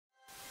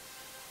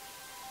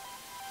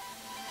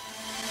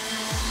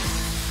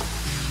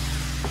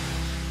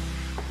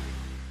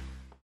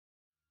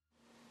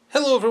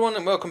Hello everyone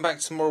and welcome back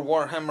to some more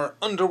Warhammer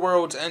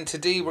Underworlds, and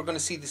today we're going to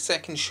see the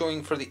second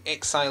showing for the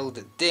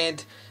Exiled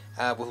Dead,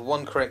 with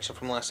one correction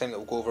from last time that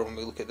we'll go over when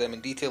we look at them in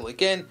detail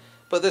again,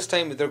 but this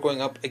time they're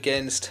going up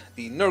against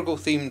the Nurgle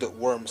themed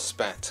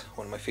Wurmspat,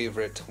 one of my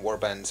favourite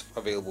warbands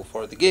available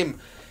for the game.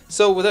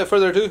 So without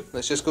further ado,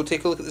 let's just go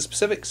take a look at the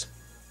specifics.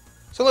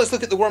 So let's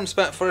look at the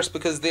Wurmspat first,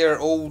 because they're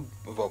old,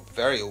 well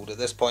very old at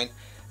this point,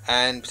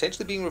 and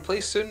potentially being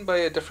replaced soon by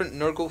a different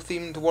Nurgle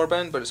themed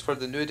warband, but it's for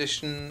the new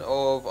edition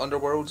of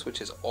Underworlds, which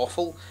is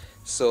awful,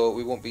 so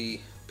we won't be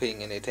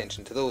paying any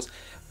attention to those.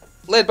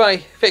 Led by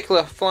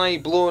Fecula Fly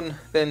Blown,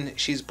 then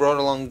she's brought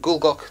along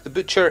Gulgok the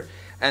Butcher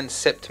and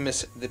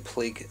Septimus the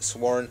Plague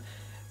Sworn.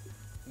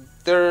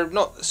 They're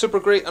not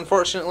super great,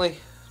 unfortunately,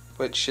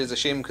 which is a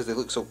shame because they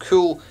look so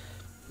cool,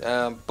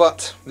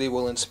 but they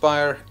will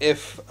inspire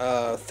if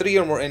 3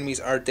 or more enemies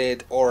are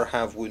dead or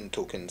have wound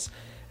tokens,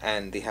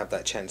 and they have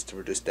that chance to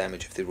reduce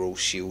damage if they roll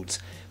shields,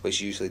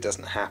 which usually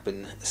doesn't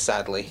happen,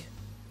 sadly.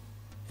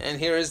 And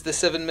here is the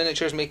 7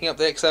 miniatures making up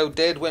the Exiled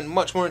Dead. Went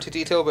much more into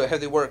detail about how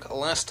they work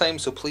last time,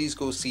 so please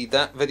go see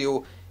that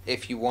video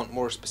if you want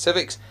more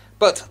specifics.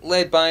 But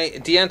led by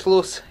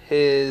Diantelos,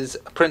 his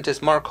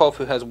apprentice Markov,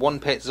 who has one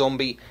pet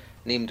zombie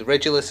named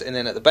Regulus, and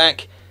then at the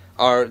back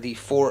are the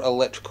 4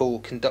 electrical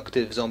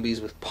conductive zombies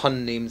with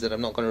pun names that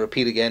I'm not going to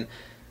repeat again,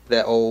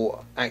 that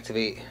all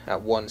activate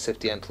at once if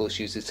Diantelos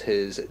uses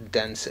his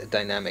dance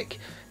dynamic.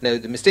 Now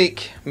the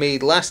mistake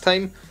made last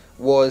time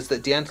was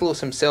that Diantelos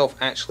himself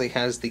actually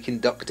has the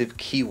conductive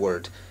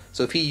keyword.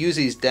 So if he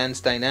uses dance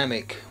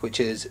dynamic,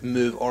 which is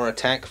move or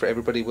attack for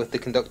everybody with the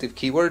conductive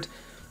keyword,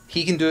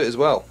 he can do it as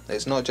well.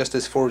 It's not just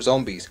his 4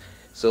 zombies.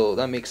 So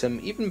that makes him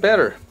even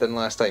better than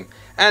last time.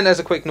 And as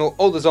a quick note,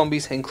 all the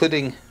zombies,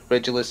 including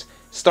Regulus,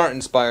 start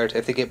inspired.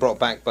 If they get brought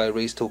back by a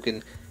raise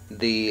token,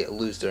 they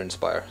lose their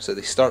inspire, so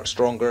they start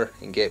stronger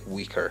and get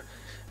weaker.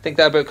 I think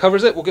that about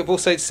covers it. We'll get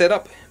both sides set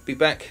up, be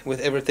back with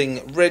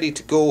everything ready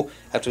to go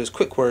after this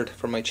quick word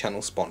from my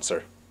channel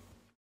sponsor.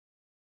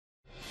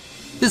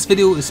 This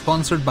video is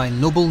sponsored by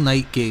Noble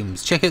Knight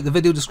Games. Check out the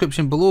video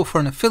description below for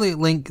an affiliate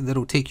link that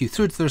will take you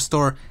through to their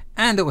store,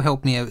 and it will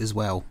help me out as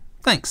well.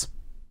 Thanks.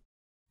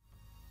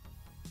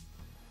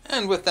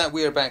 And with that,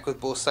 we are back with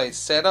both sides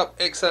set up.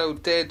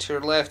 Exiled Dead to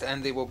your left,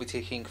 and they will be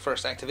taking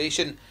first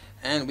activation.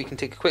 And we can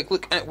take a quick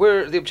look at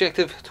where the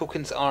objective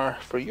tokens are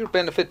for your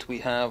benefit. We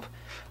have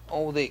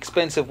all the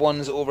expensive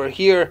ones over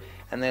here,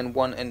 and then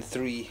 1 and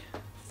 3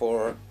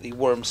 for the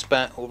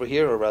Wurmspat over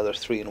here, or rather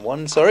 3 and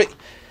 1, sorry.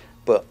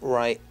 But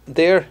right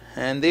there,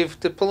 and they've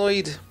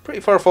deployed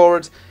pretty far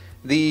forward.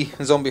 The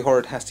zombie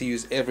horde has to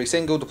use every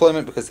single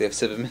deployment because they have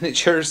 7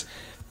 miniatures.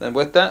 And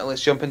with that,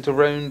 let's jump into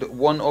round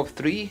 1 of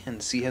 3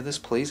 and see how this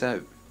plays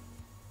out.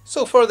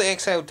 So for the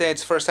Exiled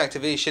Dead's first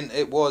activation,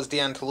 it was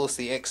Diantelos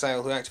the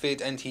Exile who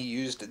activated, and he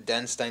used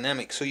Dance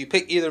Dynamic. So you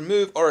pick either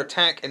move or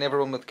attack, and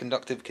everyone with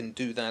conductive can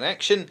do that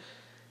action.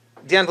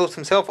 Diantelos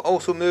himself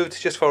also moved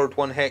just forward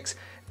 1 hex.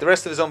 The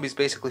rest of the zombies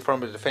basically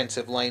formed a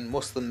defensive line,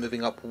 most of them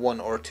moving up 1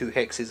 or 2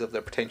 hexes of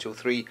their potential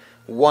 3.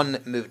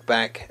 1 moved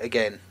back,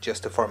 again,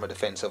 just to form a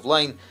defensive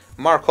line.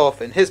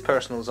 Markov and his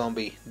personal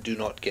zombie do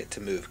not get to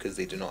move because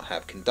they do not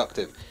have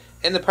conductive.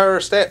 In the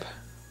power step,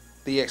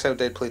 the Exiled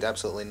Dead played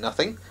absolutely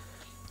nothing.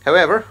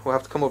 However, we'll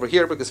have to come over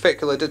here because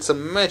Fecula did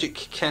some magic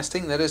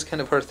casting. That is kind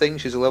of her thing.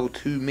 She's a level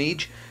 2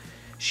 mage.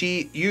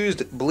 She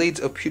used Blades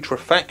of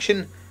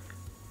Putrefaction.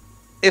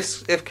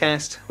 If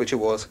cast, which it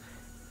was,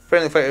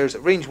 friendly fighters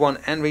range 1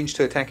 and range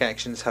 2 attack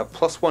actions have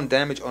 +1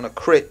 damage on a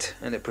crit,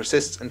 and it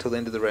persists until the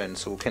end of the round.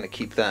 So we'll kind of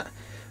keep that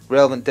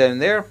relevant down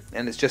there,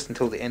 and it's just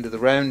until the end of the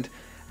round,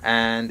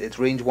 and it's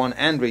range 1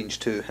 and range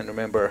 2. And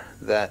remember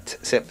that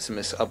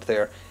Septimus up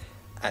there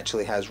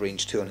actually has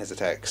range 2 on his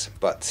attacks,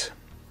 but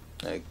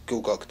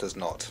Gulgok does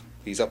not.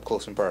 He's up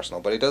close and personal,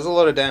 but he does a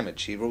lot of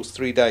damage. He rolls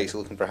 3 dice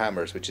looking for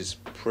hammers, which is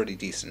pretty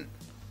decent.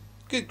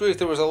 Good grief,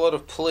 there was a lot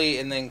of play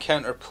and then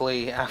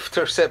counterplay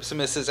after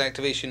Septimus's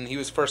activation. He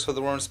was first for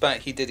the Wurmspat.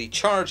 He did a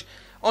charge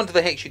onto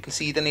the hex, you can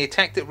see, then he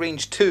attacked at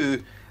range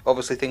 2.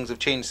 Obviously things have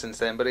changed since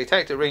then, but he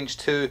attacked at range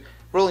 2,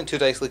 rolling 2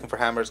 dice looking for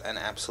hammers, and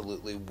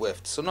absolutely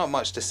whiffed. So not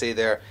much to say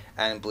there,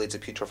 and Blades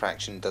of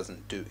Putrefaction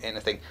doesn't do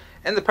anything.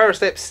 In the power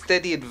step,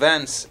 Steady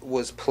Advance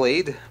was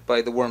played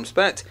by the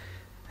Wurmspat,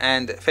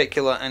 and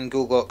Fecula and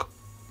Gulgok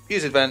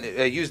used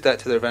that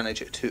to their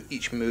advantage to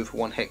each move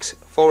 1 hex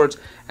forwards,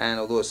 and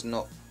although it's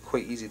not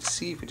quite easy to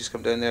see, if we just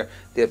come down there,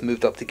 they have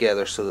moved up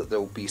together so that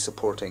they'll be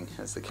supporting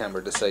as the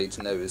camera decides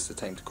now is the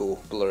time to go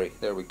blurry.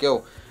 There we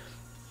go.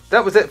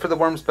 That was it for the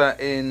Wurmspat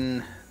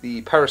in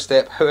the power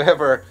step.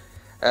 However,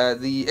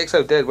 the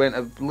Exiled Dead went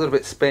a little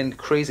bit spend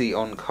crazy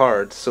on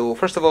cards. So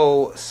first of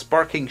all,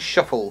 Sparking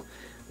Shuffle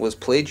was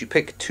played. You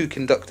pick 2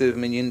 conductive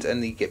minions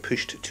and they get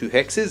pushed 2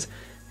 hexes.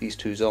 These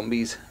 2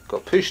 zombies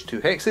got pushed 2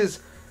 hexes.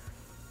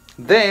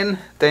 Then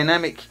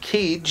Dynamic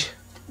Cage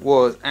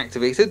was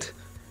activated,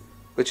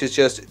 which is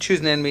just choose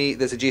an enemy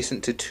that's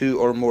adjacent to 2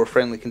 or more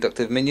friendly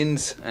conductive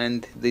minions,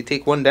 and they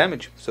take 1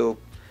 damage. So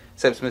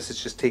Septimus has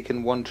just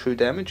taken 1 true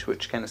damage,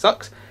 which kind of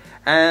sucks.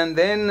 And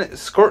then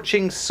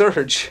Scorching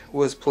Surge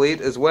was played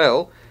as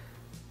well.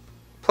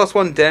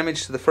 +1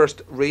 damage to the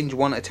first range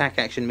 1 attack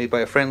action made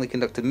by a friendly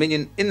conductive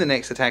minion in the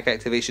next attack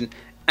activation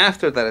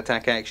after that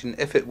attack action.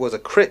 If it was a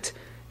crit,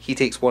 he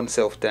takes 1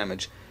 self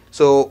damage.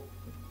 So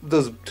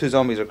those 2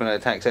 zombies are going to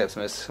attack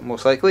Septimus,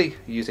 most likely,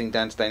 using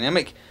Dance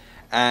Dynamic,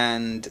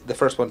 and the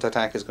first one to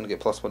attack is going to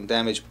get +1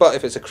 damage, but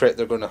if it's a crit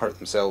they're going to hurt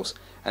themselves,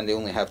 and they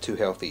only have 2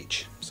 health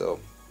each. So,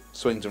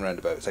 swings and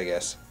roundabouts, I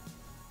guess.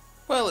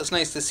 Well, it's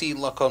nice to see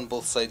luck on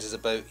both sides is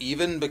about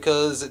even,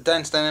 because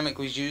Dance Dynamic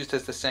was used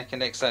as the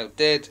second Exiled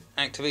Dead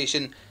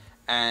activation,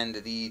 and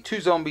the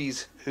 2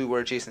 zombies who were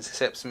adjacent to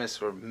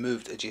Septimus, or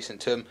moved adjacent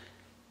to him,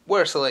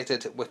 were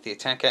selected with the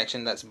attack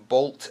action. That's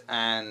Bolt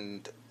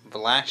and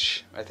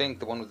Vlash, I think.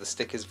 The one with the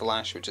stick is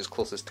Vlash, which is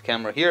closest to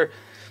camera here.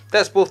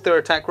 That's both their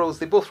attack rolls.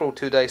 They both roll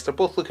 2 dice. They're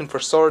both looking for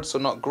swords, so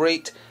not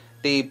great.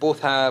 They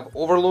both have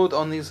overload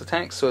on these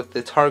attacks, so if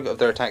the target of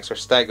their attacks are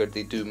staggered,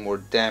 they do more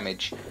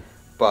damage.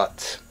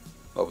 But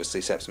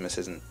obviously Septimus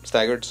isn't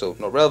staggered, so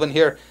not relevant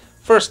here.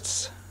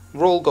 First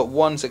roll got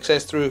 1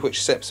 success through,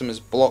 which Septimus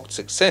blocked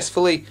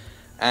successfully,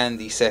 and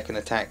the second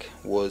attack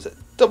was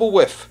double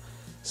whiff.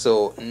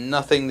 So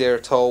nothing there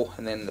at all,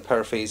 and then in the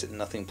power phase,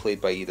 nothing played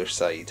by either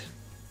side.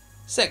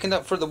 Second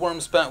up for the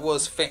Wurmspat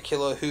was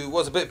Fecula, who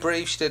was a bit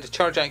brave. She did a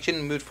charge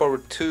action, moved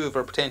forward 2 of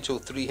her potential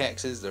 3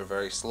 hexes. They're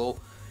very slow.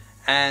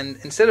 And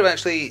instead of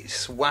actually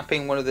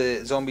swapping one of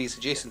the zombies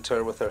adjacent to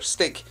her with her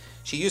stick,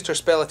 she used her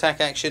spell attack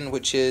action,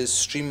 which is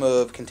Stream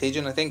of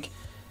Contagion, I think.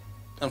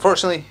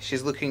 Unfortunately,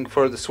 she's looking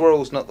for the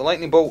swirls, not the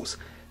lightning bolts,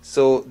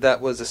 so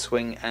that was a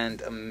swing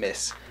and a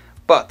miss.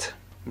 But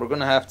we're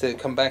going to have to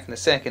come back in a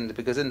second,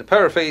 because in the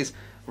power phase,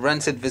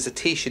 Rancid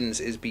Visitations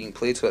is being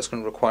played, so that's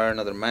going to require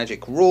another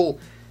magic roll.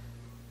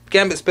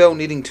 Gambit spell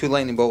needing 2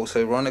 lightning bolts,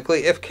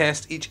 ironically. If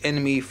cast, each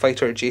enemy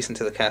fighter adjacent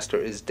to the caster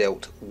is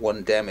dealt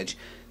 1 damage.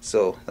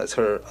 So that's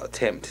her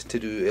attempt to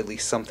do at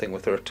least something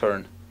with her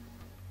turn.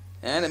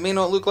 And it may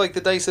not look like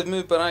the dice have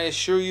moved, but I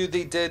assure you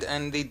they did,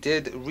 and they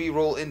did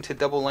re-roll into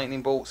double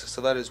lightning bolts, so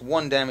that is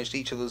 1 damage to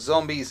each of those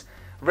zombies.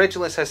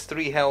 Regulus has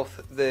 3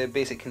 health, the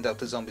basic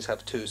conductor zombies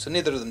have 2, so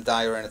neither of them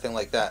die or anything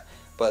like that,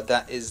 but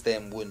that is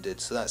them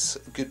wounded, so that's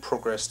good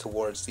progress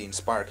towards the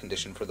Inspire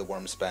condition for the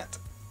Wurmspat.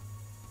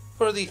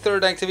 For the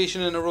third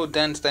activation in a row,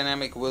 Dance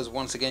Dynamic was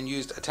once again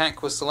used.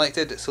 Attack was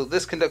selected, so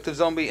this conductive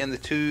zombie and the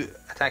 2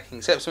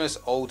 attacking Septimus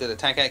all did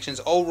attack actions,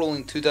 all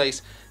rolling 2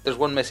 dice. There's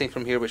 1 missing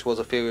from here, which was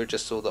a failure,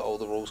 just so that all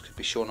the rolls could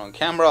be shown on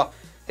camera.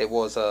 It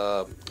was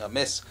a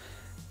miss,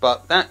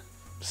 but that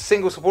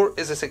single support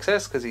is a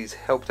success, because he's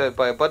helped out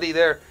by a buddy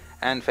there,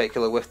 and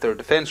Fecula with their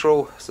defense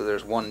roll, so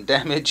there's 1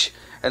 damage.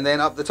 And then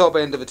up the top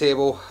end of the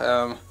table,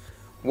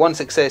 1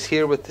 success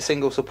here with the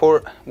single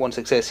support, 1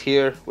 success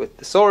here with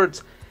the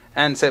swords,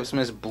 and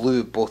Septimus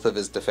blew both of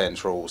his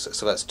defense rolls,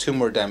 so that's 2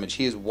 more damage.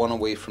 He is 1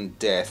 away from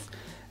death.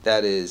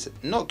 That is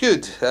not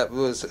good. That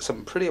was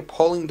some pretty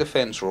appalling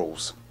defense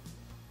rolls.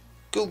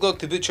 Gulgog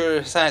the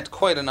Butcher has had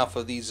quite enough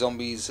of these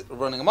zombies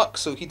running amok,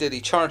 so he did a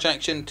charge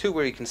action to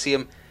where you can see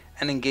him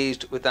and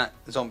engaged with that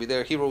zombie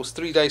there. He rolls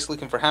 3 dice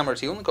looking for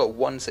hammers. He only got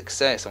 1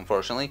 success,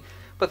 unfortunately,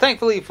 but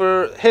thankfully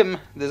for him,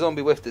 the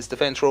zombie whiffed its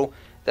defense roll.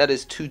 That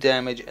is 2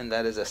 damage, and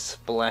that is a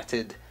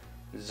splatted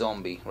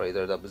zombie right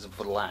there. That was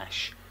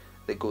Vlash.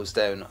 That goes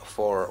down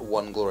for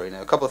 1 glory.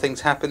 Now, a couple of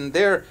things happened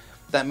there.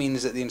 That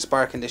means that the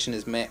Inspire condition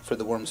is met for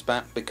the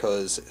Wurmspat,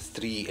 because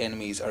 3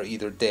 enemies are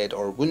either dead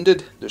or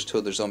wounded. There's 2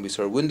 other zombies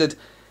who are wounded,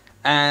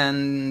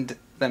 and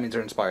that means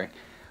they're inspiring.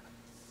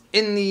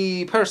 In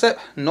the power step,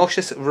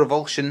 Nauseous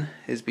Revulsion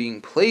is being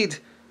played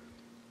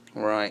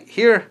right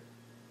here.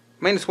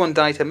 -1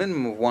 die to a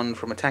minimum of 1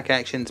 from attack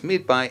actions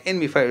made by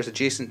enemy fighters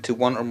adjacent to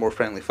 1 or more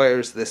friendly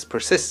fighters. This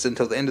persists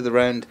until the end of the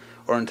round,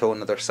 or until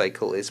another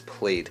cycle is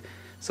played.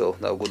 So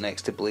that'll go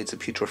next to Blades of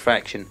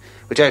Putrefaction,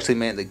 which actually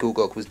meant that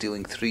Gulgog was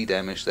dealing 3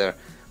 damage there,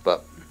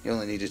 but you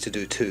only needed to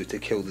do 2 to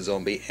kill the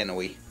zombie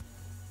anyway.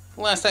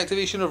 The last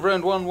activation of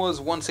round 1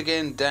 was once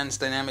again Dance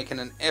Dynamic in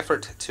an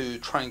effort to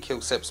try and kill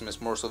Septimus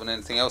more so than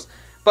anything else,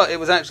 but it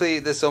was actually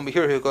this zombie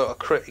here who got a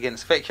crit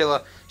against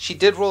Fecula. She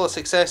did roll a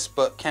success,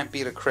 but can't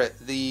beat a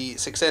crit. The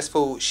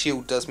successful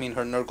shield does mean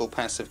her Nurgle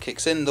passive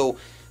kicks in though,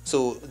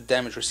 so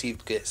damage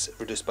received gets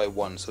reduced by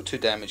 1, so 2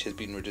 damage has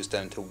been reduced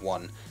down to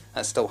 1.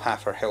 That's still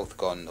half her health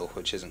gone though,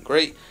 which isn't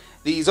great.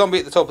 The zombie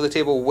at the top of the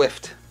table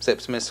whiffed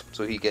Septimus,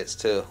 so he gets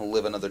to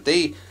live another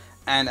day.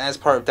 And as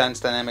part of Dance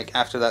Dynamic,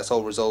 after that's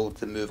all resolved,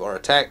 the move or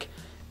attack,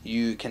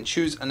 you can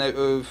choose an out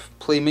of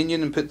play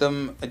minion and put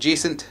them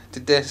adjacent to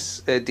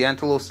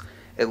Diantelos,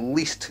 at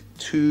least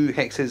 2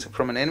 hexes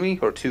from an enemy,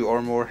 or 2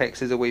 or more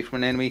hexes away from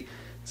an enemy.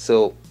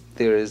 So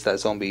there is that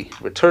zombie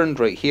returned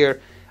right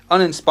here.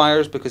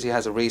 Uninspires because he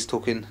has a raise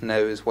token now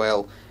as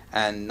well,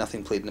 and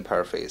nothing played in the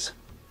power phase.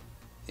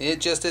 It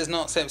just is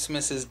not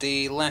Septimus's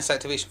day. Last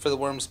activation for the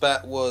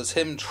Wurmspat was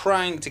him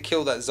trying to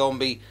kill that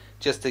zombie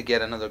just to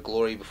get another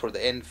glory before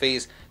the end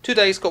phase. 2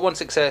 dice, got 1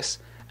 success,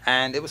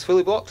 and it was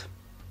fully blocked.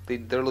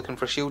 They're looking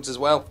for shields as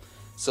well,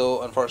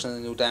 so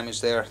unfortunately no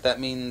damage there. That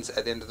means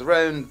at the end of the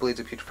round, Blades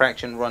of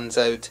Putrefaction runs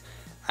out,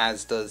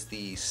 as does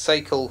the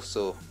cycle,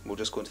 so we'll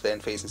just go into the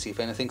end phase and see if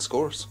anything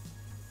scores.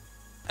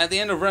 At the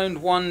end of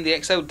round 1, the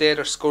Exiled Dead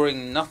are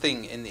scoring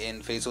nothing in the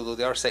end phase, although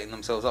they are setting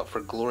themselves up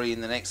for glory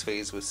in the next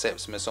phase with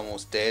Septimus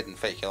almost dead and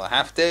Fecula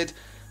half dead.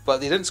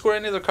 But they didn't score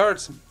any of their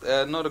cards.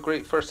 Not a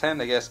great first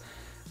hand, I guess.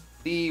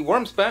 The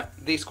Wurmspat,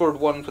 they scored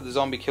 1 for the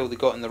zombie kill they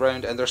got in the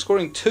round, and they're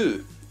scoring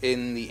 2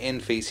 in the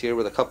end phase here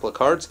with a couple of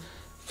cards.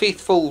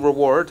 Faithful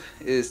Reward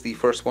is the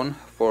first one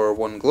for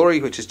 1 glory,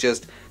 which is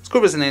just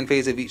score as an end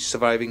phase if each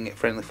surviving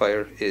friendly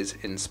fire is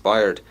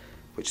inspired,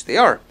 which they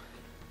are.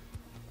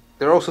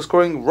 They're also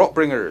scoring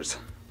Rotbringers,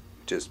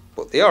 just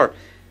what they are.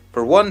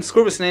 For 1,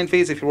 score as an end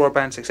phase if your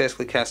warband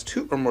successfully casts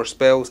 2 or more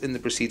spells in the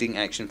preceding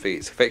action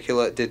phase.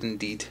 Fecula did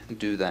indeed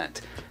do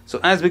that. So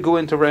as we go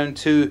into round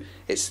 2,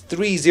 it's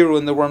 3-0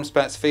 in the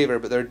Wurmspat's favour,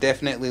 but they're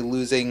definitely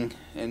losing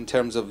in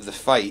terms of the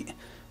fight.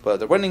 But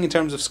they're winning in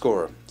terms of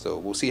score, so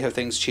we'll see how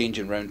things change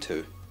in round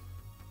 2.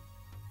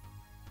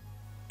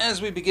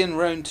 As we begin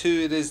round 2,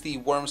 it is the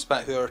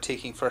Wurmspat who are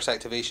taking first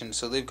activation,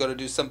 so they've got to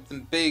do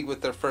something big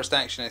with their first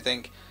action, I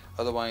think.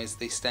 Otherwise,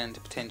 they stand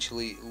to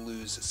potentially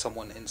lose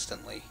someone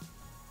instantly.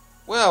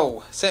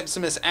 Well,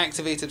 Septimus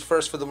activated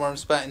first for the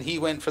Wurmspat, and he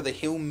went for the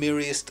Hail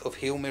Maryest of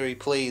Hail Mary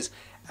plays,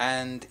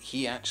 and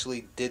he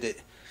actually did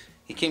it.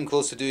 He came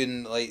close to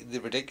doing like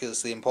the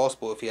ridiculously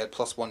impossible if he had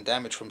 +1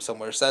 damage from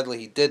somewhere. Sadly,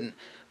 he didn't.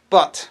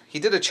 But he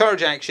did a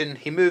charge action.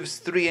 He moves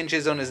 3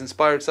 inches on his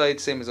inspired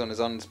side, same as on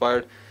his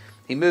uninspired.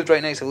 He moved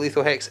right next to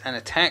Lethal Hex and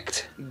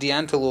attacked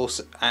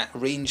Diantelos at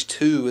range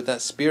 2 with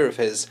that spear of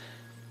his.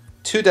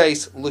 2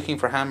 dice looking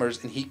for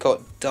hammers, and he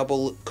got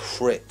double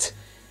crit.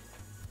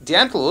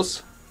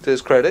 Diantelos, to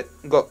his credit,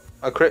 got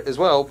a crit as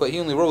well, but he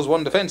only rolls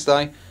 1 defense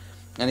die,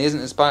 and he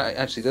isn't inspired.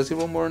 Actually, does he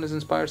roll more on his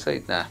inspired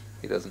side? Nah,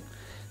 he doesn't.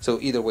 So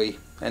either way,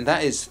 and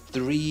that is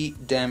 3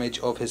 damage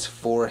of his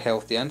 4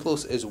 health.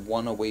 Diantelos is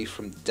 1 away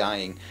from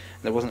dying.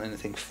 There wasn't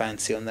anything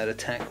fancy on that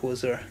attack,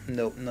 was there?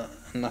 Nope,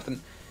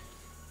 nothing.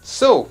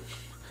 So,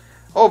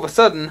 all of a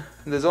sudden,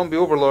 the zombie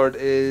overlord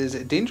is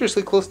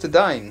dangerously close to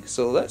dying,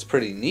 so that's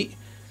pretty neat.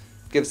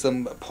 Gives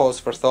them pause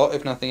for thought,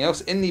 if nothing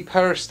else. In the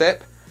power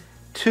step,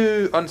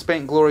 2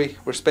 unspent glory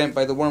were spent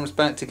by the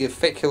Wurmspat to give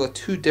Fecula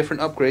 2 different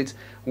upgrades.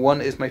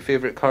 One is my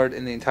favourite card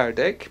in the entire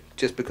deck,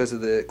 just because of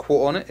the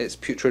quote on it. It's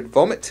Putrid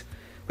Vomit,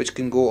 which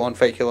can go on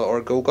Fecula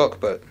or Golgok,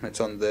 but it's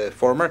on the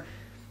former.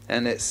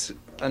 And it's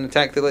an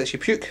attack that lets you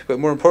puke, but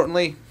more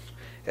importantly,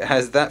 it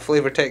has that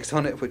flavour text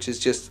on it, which is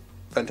just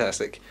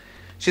fantastic.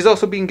 She's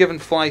also been given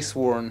Fly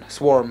Swarm,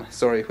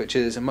 which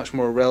is much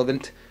more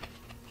relevant.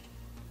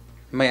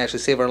 Might actually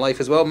save her life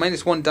as well.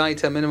 -1 die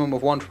to a minimum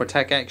of 1 from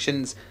attack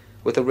actions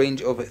with a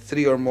range of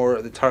 3 or more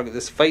that target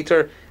this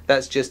fighter.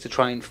 That's just to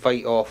try and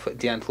fight off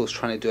Diantelos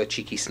trying to do a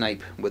cheeky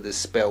snipe with his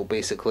spell,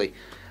 basically.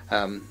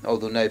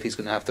 Although now if he's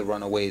going to have to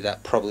run away,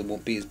 that probably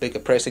won't be as big a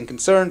pressing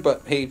concern,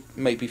 but hey,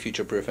 might be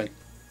future-proofing.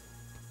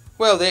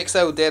 Well, the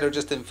Exiled Dead are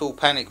just in full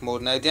panic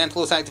mode now.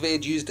 Diantelos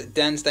activated, used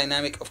Dance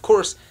Dynamic, of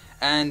course,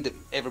 and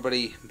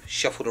everybody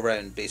shuffled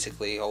around,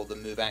 basically, all the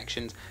move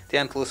actions.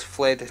 Diantelos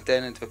fled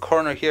down into the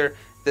corner here.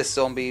 This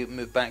zombie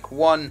moved back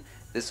 1,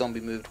 this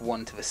zombie moved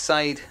 1 to the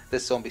side,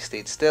 this zombie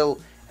stayed still,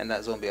 and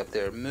that zombie up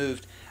there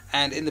moved.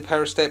 And in the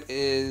power step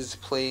is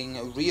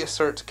playing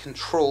Reassert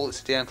Control.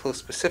 It's a Diantelos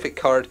specific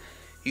card.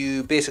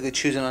 You basically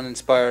choose an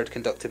uninspired,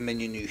 conduct a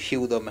minion, you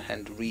heal them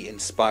and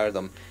re-inspire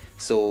them.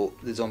 So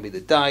the zombie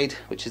that died,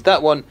 which is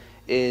that one,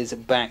 is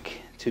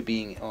back to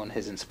being on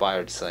his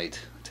inspired side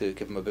to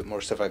give him a bit more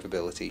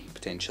survivability,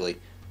 potentially.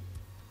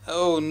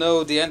 Oh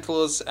no,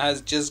 Diantelos has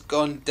just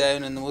gone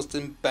down in the most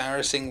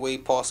embarrassing way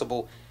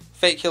possible.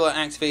 Fecula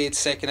activated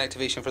second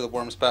activation for the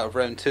Wurmspat of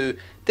round 2,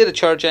 did a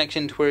charge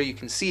action to where you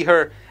can see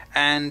her,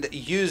 and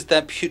used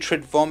that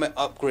Putrid Vomit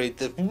upgrade,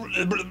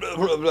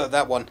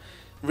 that one.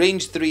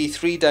 Range 3,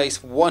 3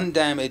 dice, 1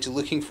 damage,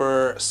 looking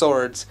for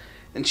swords,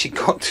 and she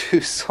got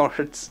 2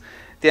 swords.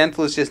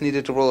 Diantelos just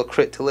needed to roll a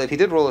crit to live. He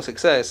did roll a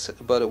success,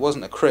 but it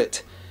wasn't a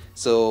crit.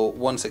 So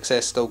 1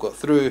 success still got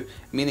through,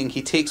 meaning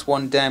he takes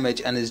 1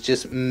 damage and is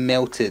just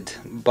melted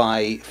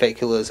by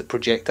Fecula's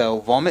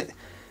projectile vomit,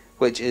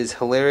 which is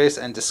hilarious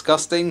and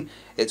disgusting.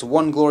 It's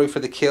 1 glory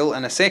for the kill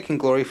and a 2nd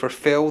glory for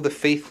Fell the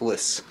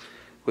Faithless,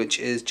 which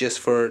is just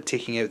for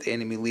taking out the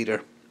enemy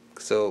leader.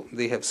 So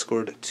they have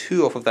scored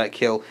 2 off of that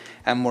kill,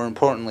 and more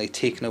importantly,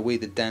 taken away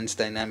the Dance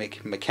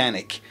Dynamic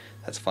mechanic.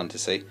 That's fun to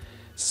say.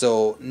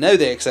 So now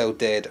the Exiled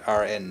Dead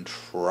are in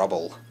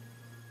trouble.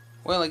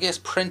 Well, I guess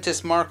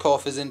Prentice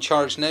Markov is in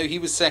charge now. He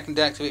was second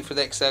to activate for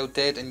the Exiled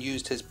Dead and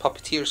used his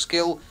Puppeteer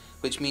skill,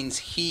 which means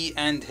he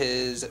and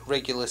his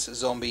Regulus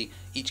zombie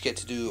each get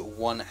to do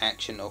 1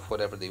 action of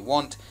whatever they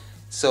want.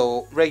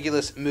 So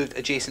Regulus moved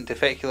adjacent to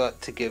Fecula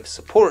to give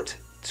support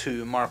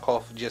to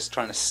Markov, just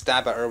trying to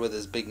stab at her with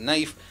his big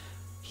knife.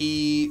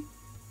 He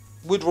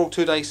would roll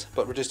 2 dice,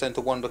 but reduced down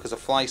to 1 because of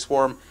Fly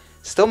Swarm.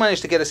 Still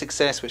managed to get a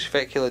success, which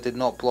Fecula did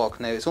not block.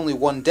 Now, it's only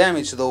 1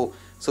 damage though,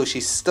 so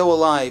she's still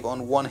alive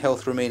on 1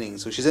 health remaining,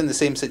 so she's in the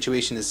same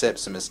situation as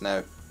Septimus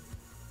now.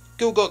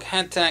 Golgok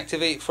had to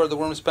activate for the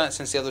Wurmspat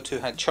since the other 2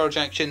 had charge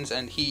actions,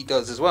 and he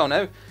does as well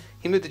now.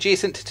 He moved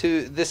adjacent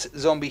to this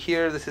zombie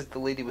here. This is the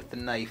lady with the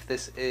knife.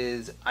 This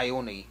is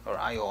Ione, or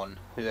Ion,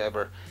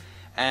 whoever.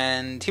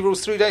 and he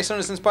rolls 3 dice on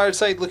his inspired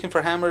side looking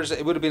for hammers.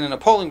 It would have been an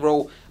appalling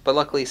roll, but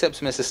luckily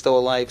Septimus is still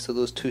alive, so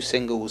those 2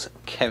 singles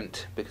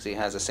count because he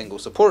has a single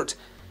support.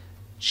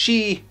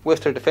 She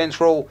whiffed her defense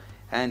roll,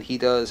 and he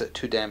does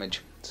 2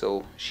 damage.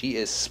 So she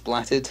is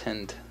splatted,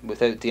 and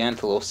without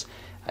Dianthalos,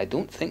 I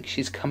don't think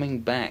she's coming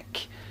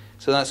back.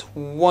 So that's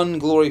 1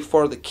 glory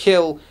for the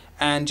kill,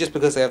 and just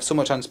because they have so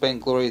much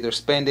unspent glory, they're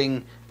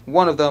spending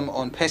one of them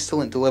on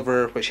Pestilent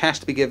Deliverer, which has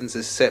to be given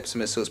to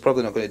Septimus, so it's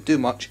probably not going to do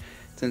much,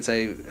 since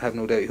I have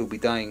no doubt he'll be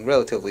dying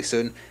relatively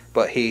soon.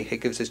 But hey,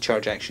 it gives his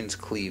charge actions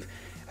cleave.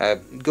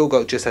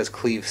 Gulgok just has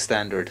cleave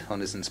standard on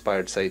his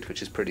inspired side,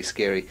 which is pretty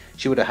scary.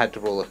 She would have had to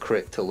roll a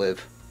crit to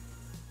live.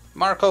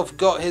 Markov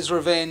got his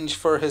revenge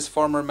for his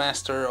former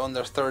master on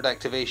their 3rd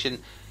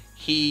activation.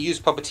 He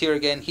used Puppeteer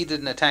again. He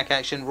did an attack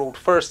action, rolled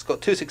first,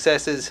 got 2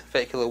 successes,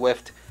 Fecula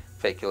whiffed,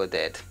 Fecula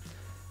dead.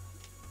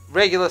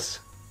 Regulus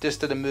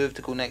just did a move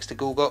to go next to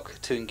Gulgok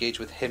to engage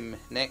with him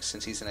next,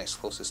 since he's the next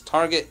closest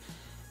target.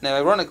 Now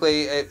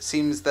ironically, it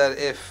seems that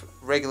if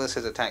Regulus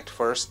had attacked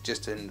first,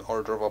 just in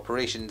order of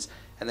operations,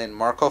 and then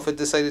Markov had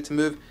decided to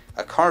move,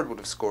 a card would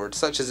have scored.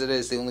 Such as it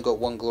is, they only got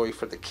 1 glory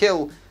for the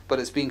kill, but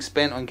it's being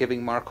spent on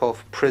giving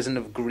Markov Prison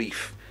of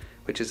Grief,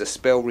 which is a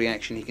spell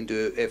reaction he can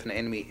do if an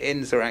enemy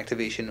ends their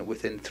activation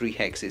within 3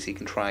 hexes. He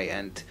can try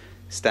and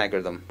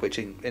stagger them, which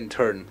in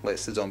turn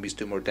lets the zombies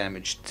do more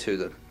damage to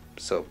them.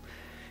 So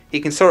he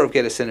can sort of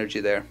get a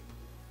synergy there.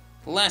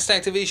 Last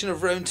activation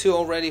of round 2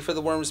 already for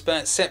the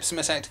Wurmspat.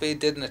 Septimus activated,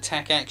 did an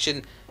attack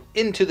action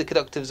into the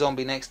conductive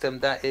zombie next to him.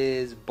 That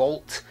is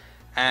Bolt,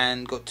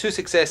 and got 2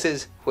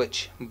 successes,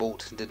 which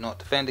Bolt did not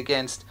defend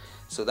against.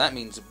 So that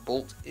means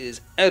Bolt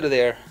is out of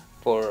there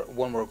for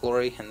 1 more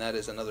glory, and that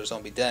is another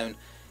zombie down.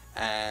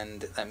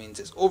 And that means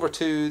it's over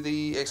to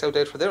the Exiled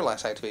Dead for their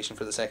last activation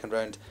for the 2nd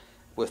round,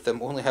 with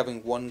them only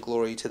having 1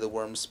 glory to the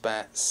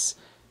Wurmspat's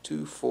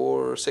 2,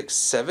 4, 6,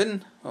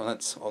 7. Oh,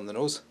 that's on the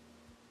nose.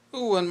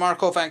 Oh, and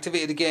Markov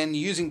activated again,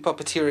 using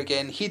Puppeteer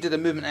again. He did a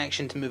movement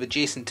action to move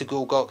adjacent to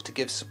Gulgok to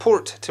give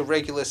support to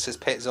Regulus, his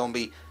pet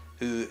zombie,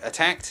 who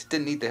attacked.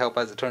 Didn't need the help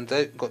as it turns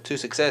out, got 2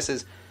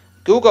 successes.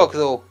 Gulgok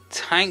though,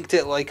 tanked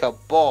it like a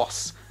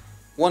boss.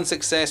 1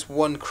 success,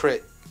 1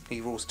 crit. He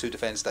rolls 2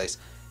 defense dice.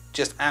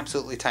 Just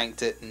absolutely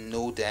tanked it,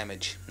 no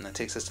damage. And that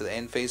takes us to the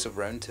end phase of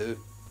round 2.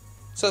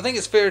 So I think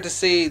it's fair to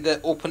say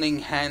that opening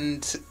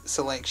hand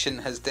selection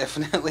has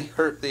definitely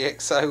hurt the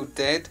Exiled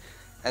Dead,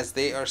 as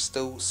they are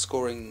still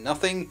scoring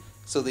nothing,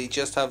 so they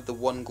just have the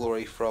 1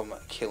 glory from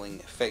killing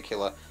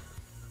Fecula.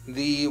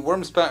 The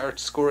Wurmspat are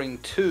scoring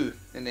 2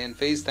 in the end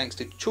phase thanks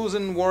to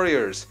Chosen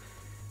Warriors,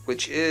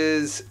 which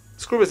is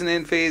Scrubas in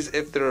end phase.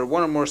 If there are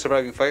 1 or more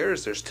surviving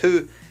fighters, there's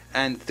 2,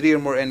 and 3 or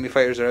more enemy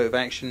fighters are out of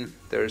action,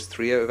 there's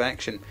 3 out of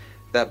action.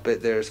 That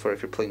bit there is for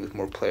if you're playing with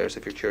more players,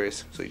 if you're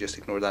curious, so you just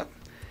ignore that.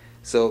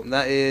 So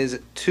that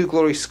is 2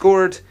 glory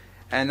scored,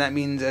 and that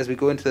means as we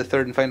go into the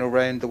 3rd and final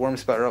round, the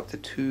Wurmspat are up to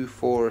 2,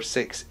 4,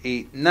 6,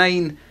 8,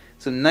 9.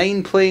 So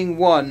 9 playing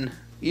 1.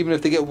 Even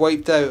if they get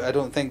wiped out, I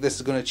don't think this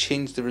is going to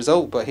change the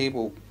result, but hey,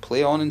 we'll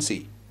play on and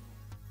see.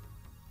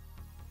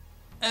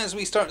 As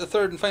we start the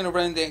 3rd and final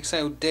round, the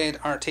Exiled Dead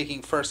are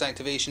taking first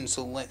activation,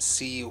 so let's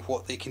see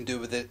what they can do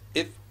with it,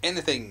 if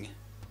anything.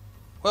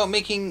 Well,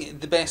 making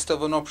the best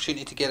of an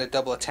opportunity to get a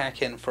double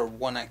attack in for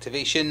 1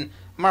 activation,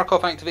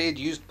 Markov activated,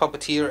 used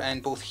Puppeteer,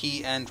 and both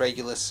he and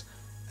Regulus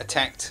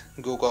attacked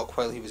Gulgok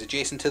while he was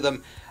adjacent to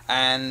them,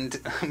 and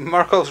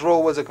Markov's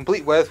roll was a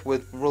complete whiff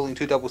with rolling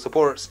 2 double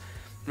supports.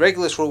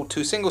 Regulus rolled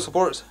 2 single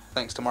supports,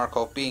 thanks to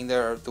Markov being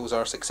there. Those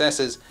are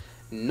successes.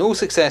 No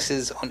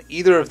successes on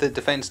either of the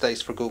defense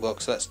dice for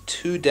Gulgok, so that's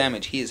 2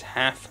 damage. He is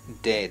half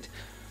dead.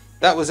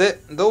 That was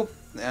it though,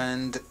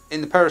 and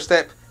in the power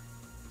step,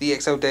 the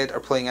Exiled Dead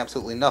are playing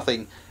absolutely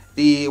nothing.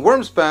 The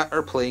Wurmspat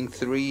are playing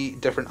 2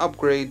 different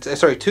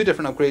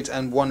upgrades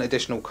and 1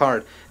 additional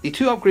card. The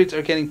 2 upgrades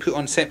are getting put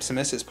on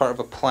Septimus as part of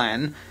a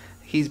plan.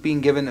 He's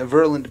being given a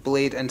Virulent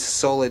Blade and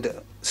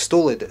Stolid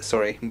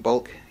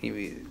bulk.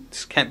 He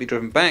can't be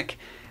driven back,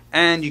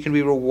 and you can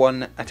reroll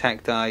 1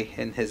 attack die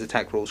in his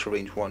attack rolls for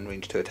range 1,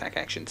 range 2 attack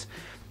actions.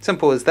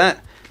 Simple as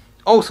that.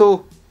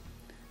 Also,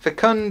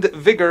 Fecund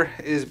Vigor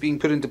is being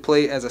put into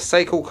play as a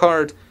cycle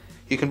card.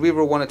 You can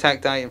reroll 1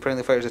 attack die in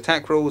friendly fire's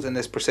attack rolls, and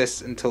this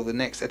persists until the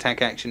next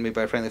attack action made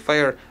by a friendly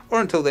fire, or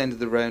until the end of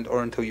the round,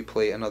 or until you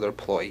play another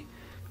ploy.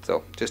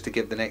 So, just to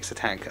give the next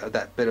attack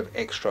that bit of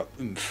extra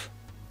oomph.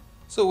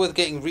 So with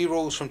getting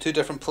rerolls from 2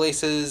 different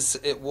places,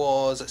 it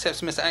was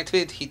Septimus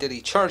activated. He did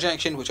a charge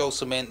action, which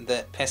also meant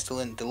that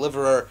Pestilent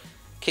Deliverer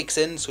kicks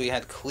in, so he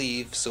had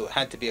cleave, so it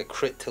had to be a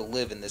crit to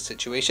live in this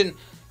situation.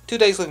 2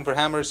 dice looking for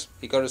hammers.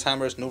 He got his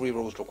hammers, no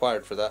rerolls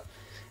required for that.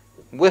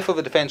 Whiff of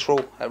a defense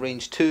roll at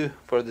range 2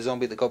 for the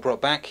zombie that got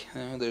brought back.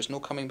 There's no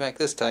coming back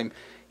this time.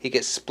 He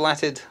gets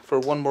splatted for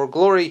 1 more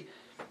glory.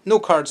 No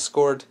cards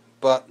scored,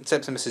 but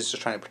Septimus is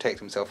just trying to protect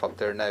himself up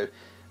there now.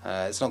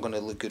 It's not going to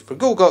look good for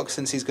Gulgok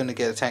since he's going to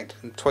get attacked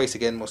twice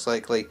again most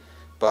likely,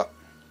 but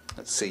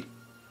let's see.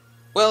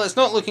 Well, it's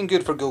not looking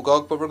good for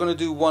Gulgok, but we're going to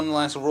do 1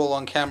 last roll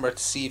on camera to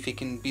see if he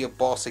can be a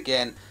boss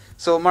again.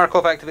 So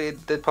Markov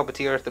activated the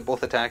Puppeteer, they're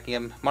both attacking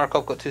him.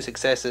 Markov got 2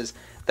 successes.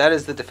 That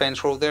is the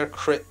defense roll there,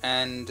 crit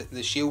and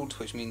the shield,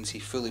 which means he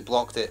fully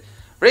blocked it.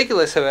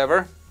 Regulus,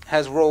 however,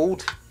 has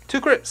rolled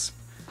 2 crits,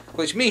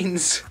 which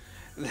means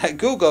that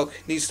Gulgok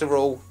needs to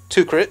roll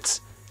 2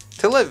 crits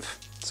to live.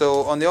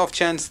 So on the off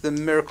chance the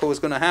miracle is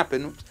going to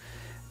happen,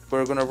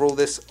 we're going to roll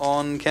this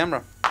on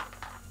camera.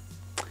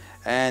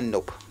 And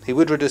nope. He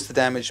would reduce the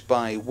damage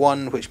by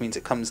 1, which means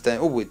it comes down...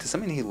 Oh wait, does that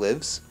mean he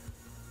lives?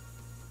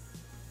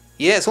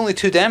 Yeah, it's only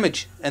 2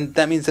 damage, and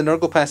that means the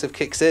Nurgle passive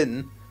kicks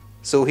in,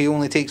 so he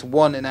only takes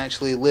 1 and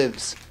actually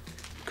lives,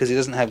 because he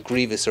doesn't have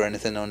Grievous or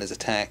anything on his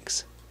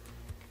attacks.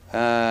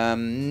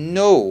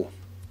 No.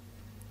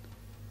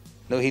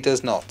 No, he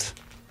does not.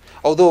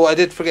 Although, I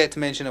did forget to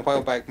mention a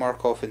while back,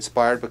 Markov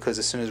inspired, because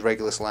as soon as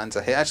Regulus lands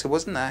a hit... Actually,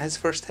 wasn't that his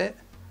first hit?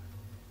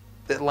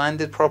 That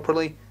landed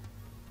properly?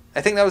 I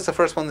think that was the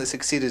first one that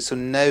succeeded, so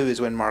now is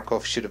when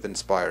Markov should have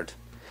inspired.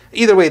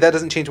 Either way, that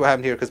doesn't change what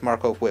happened here because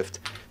Markov whiffed.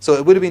 So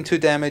it would have been 2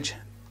 damage.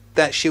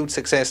 That shield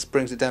success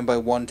brings it down by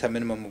 1 to a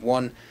minimum of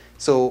 1.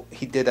 So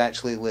he did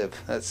actually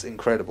live. That's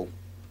incredible.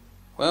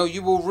 Well,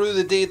 you will rue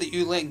the day that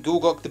you let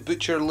Gulgok the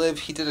Butcher live.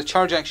 He did a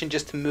charge action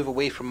just to move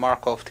away from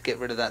Markov to get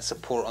rid of that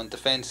support on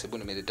defense. It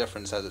wouldn't have made a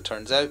difference as it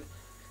turns out.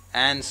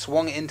 And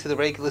swung it into the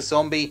Regulus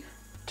zombie.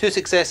 2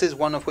 successes,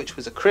 one of which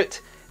was a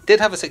crit. Did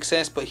have a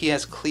success, but he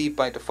has cleave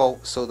by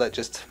default, so that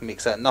just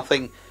makes that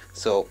nothing.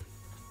 So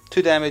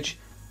 2 damage.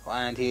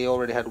 And he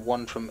already had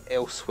 1 from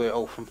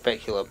elsewhere, from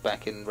Fecula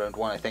back in round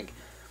 1, I think.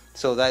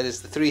 So that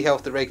is the 3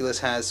 health that Regulus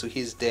has, so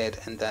he's dead,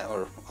 and that,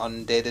 or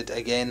undeaded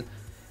again,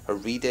 or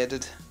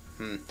redeaded.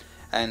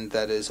 And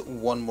that is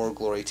 1 more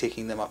glory,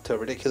 taking them up to a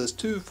ridiculous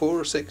 2,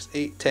 4, 6,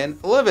 8, 10,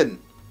 11.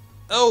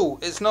 Oh,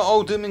 it's not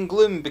all doom and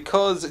gloom,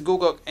 because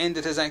Gulgok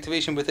ended his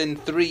activation within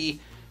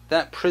 3.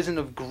 That Prison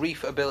of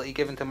Grief ability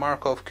given to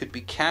Markov could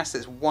be cast.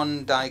 It's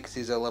 1 die because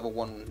he's a level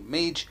 1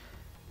 mage.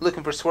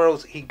 Looking for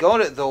swirls. He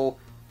got it though.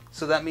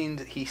 So that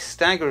means he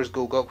staggers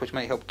Gulgok, which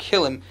might help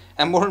kill him.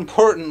 And more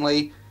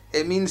importantly,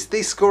 it means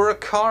they score a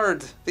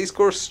card. They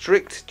score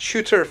Strict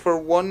Tutor for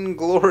 1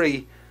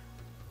 glory.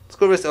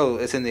 Score this. Oh,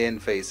 it's in the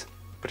end phase.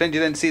 Pretend you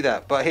didn't see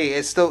that. But hey,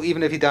 it's still,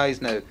 even if he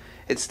dies now,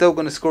 it's still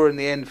going to score in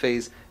the end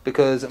phase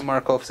because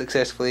Markov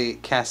successfully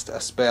cast a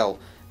spell.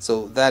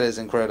 So that is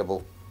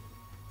incredible.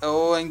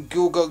 Oh, and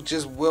Gulgok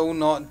just will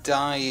not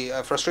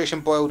die.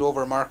 Frustration boiled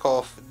over.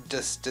 Markov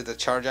just did a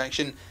charge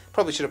action.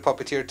 Probably should have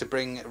puppeteered to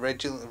bring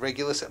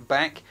Regulus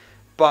back,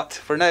 but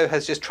for now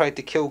has just tried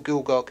to kill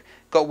Gulgok.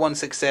 Got 1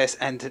 success,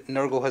 and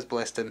Nurgle has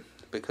blessed him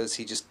because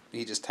he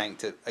just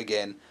tanked it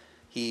again.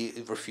 He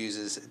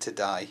refuses to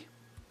die.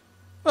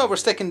 Well, we're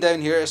sticking down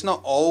here. It's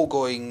not all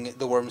going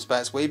the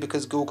Wurmspat's way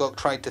because Gulgok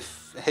tried to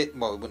hit.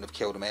 Well, he wouldn't have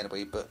killed him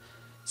anyway, but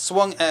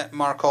swung at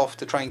Markov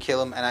to try and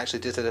kill him, and actually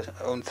did it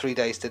on 3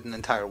 dice. Did an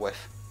entire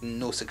whiff.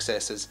 No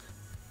successes.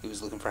 He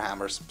was looking for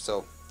hammers.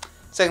 So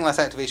second last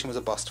activation was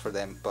a bust for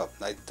them, but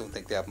I don't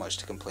think they have much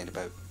to complain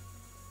about.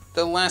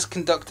 The last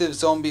conductive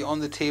zombie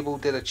on the table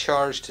did a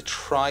charge to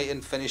try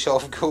and finish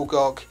off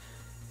Gulgok.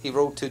 He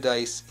rolled 2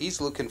 dice. He's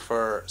looking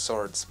for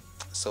swords,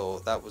 so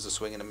that was a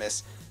swing and a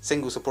miss.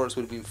 Single supports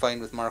would have been fine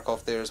with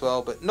Markov there as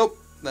well, but nope,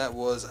 that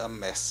was a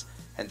miss,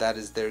 and that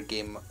is their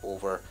game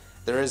over.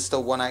 There is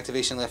still 1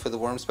 activation left for the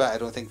Wurmspat. I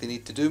don't think they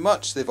need to do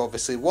much. They've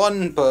obviously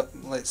won, but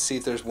let's see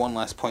if there's 1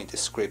 last point to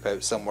scrape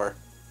out somewhere.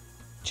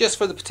 Just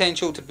for the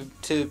potential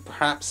to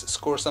perhaps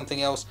score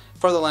something else,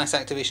 for the last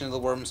activation of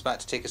the Wurmspat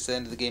to take us to the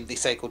end of the game, they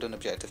cycled an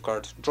objective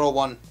card. Draw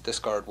 1,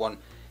 discard 1,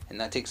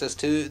 and that takes us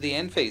to the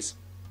end phase.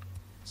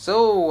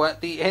 So,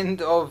 at the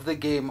end of the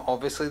game,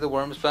 obviously the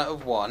Wurmspat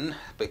have won,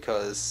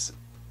 because,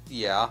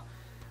 yeah,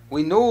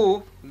 we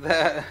know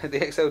that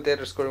the Exiled Dead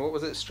are scoring, what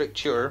was it, Strict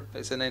Tutor,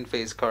 it's an end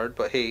phase card,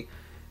 but hey,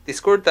 they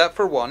scored that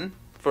for 1,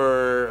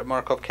 for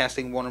Markov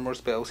casting 1 or more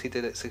spells. He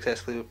did it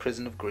successfully with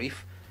Prison of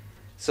Grief.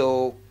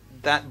 So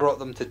that brought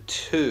them to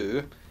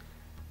 2.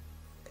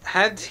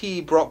 Had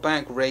he brought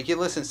back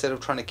Regulus instead of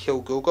trying to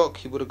kill Gulgok,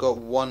 he would have got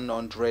 1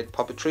 on Dread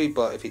Puppetry,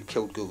 but if he'd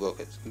killed Gulgok,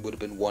 it would have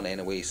been 1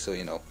 anyway, so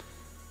you know,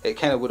 it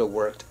kind of would have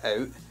worked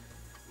out.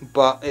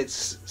 But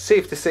it's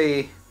safe to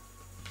say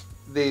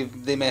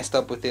they messed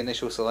up with the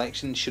initial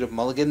selection, should have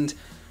mulliganed.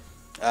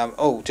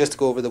 Oh, just to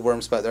go over the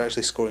Wurmspat, they're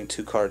actually scoring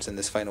 2 cards in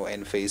this final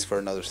end phase for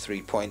another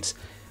 3 points.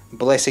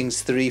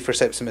 Blessings 3 for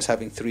Septimus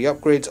having 3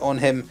 upgrades on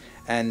him,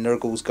 and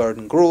Nurgle's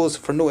Garden Grows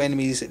for no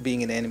enemies being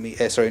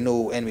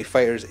no enemy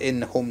fighters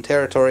in home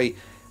territory,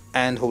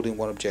 and holding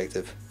 1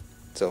 objective.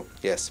 So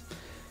yes,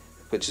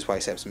 which is why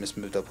Septimus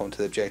moved up onto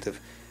the objective.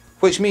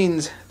 Which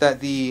means that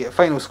the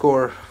final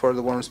score for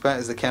the Wurmspat,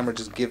 as the camera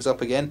just gives up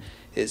again,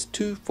 is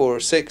 2, 4,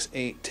 6,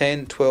 8,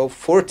 10, 12,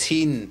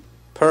 14.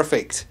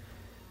 Perfect.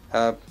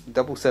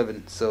 Double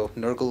 7. So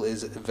Nurgle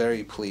is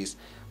very pleased.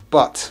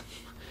 But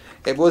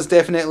it was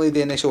definitely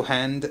the initial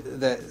hand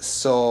that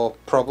saw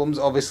problems.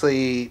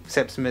 Obviously,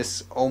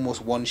 Septimus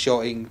almost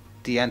one-shotting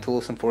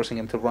Diantelos and forcing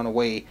him to run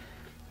away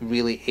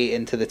really ate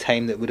into the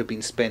time that would have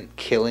been spent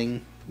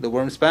killing the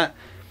Wurmspat.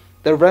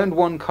 The round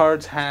 1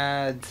 cards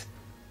had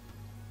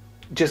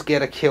just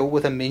get a kill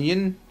with a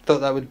minion. Thought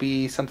that would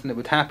be something that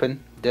would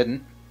happen.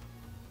 Didn't.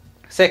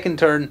 Second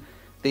turn,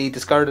 they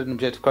discarded an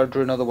objective card,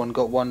 drew another one,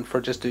 got one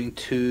for just doing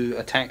 2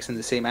 attacks in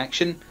the same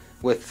action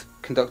with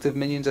conductive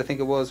minions, I think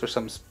it was,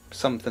 or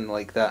something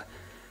like that.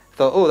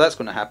 Thought, oh, that's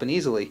going to happen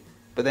easily.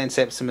 But then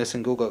Septimus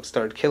and Gogok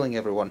started killing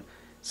everyone,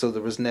 so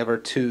there was never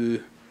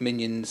 2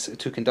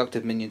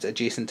 conductive minions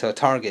adjacent to a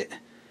target.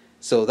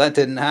 So that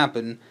didn't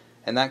happen,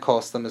 and that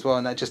cost them as well.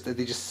 And they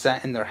just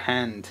sat in their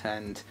hand,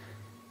 and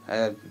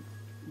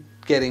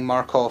getting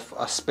Markov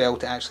a spell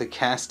to actually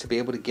cast to be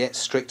able to get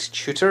Strict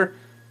Tutor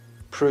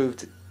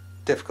proved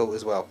difficult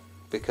as well,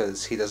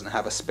 because he doesn't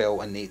have a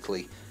spell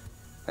innately.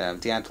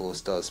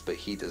 Diantelos does, but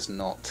he does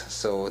not.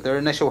 So their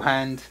initial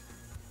hand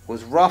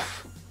was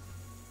rough.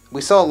 We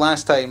saw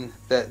last time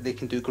that they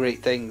can do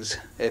great things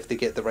if they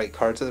get the right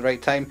cards at the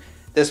right time.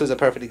 This was a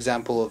perfect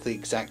example of the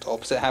exact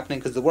opposite happening,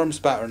 because the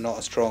Wurmspat are not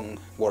a strong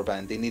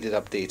warband. They needed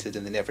updated,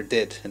 and they never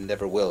did, and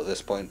never will at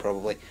this point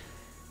probably,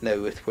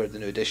 now with where the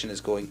new edition is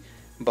going.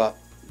 But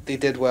they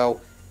did well.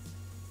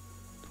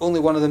 Only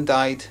one of them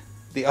died.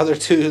 The other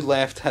 2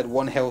 left had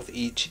 1 health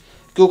each.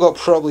 Gogok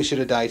probably should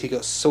have died. He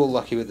got so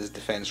lucky with his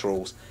defense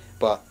rolls,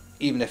 but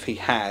even if he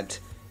had,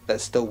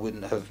 that still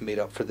wouldn't have made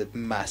up for the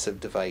massive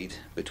divide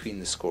between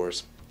the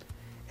scores.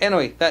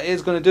 Anyway, that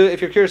is going to do it.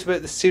 If you're curious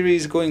about the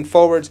series going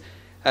forward,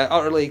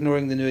 utterly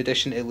ignoring the new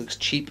edition, it looks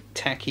cheap,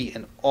 tacky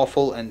and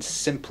awful and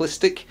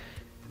simplistic.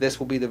 This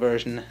will be the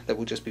version that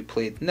will just be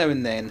played now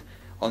and then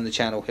on the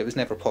channel. It was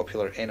never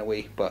popular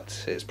anyway,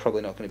 but it's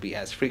probably not going to be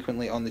as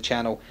frequently on the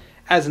channel.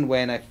 As and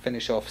when I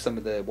finish off some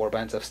of the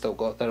warbands I've still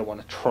got that I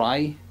want to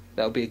try,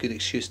 that'll be a good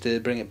excuse to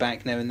bring it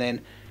back now and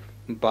then.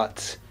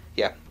 But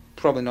yeah,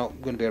 probably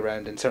not going to be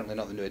around, and certainly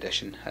not the new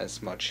edition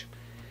as much.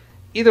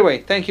 Either way,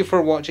 thank you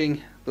for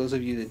watching. Those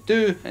of you that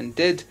do and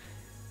did,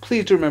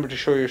 please do remember to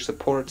show your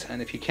support, and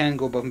if you can,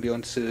 go above and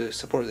beyond to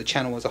support the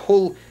channel as a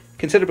whole.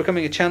 Consider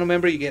becoming a channel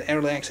member. You get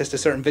early access to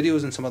certain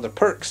videos and some other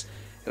perks.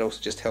 It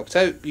also just helps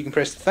out. You can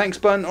press the thanks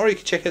button, or you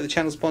can check out the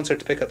channel sponsor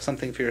to pick up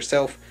something for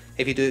yourself.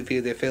 If you do it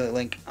via the affiliate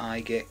link,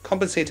 I get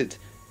compensated.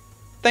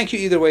 Thank you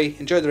either way.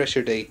 Enjoy the rest of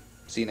your day.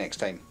 See you next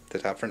time.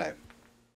 Ta-ta for now.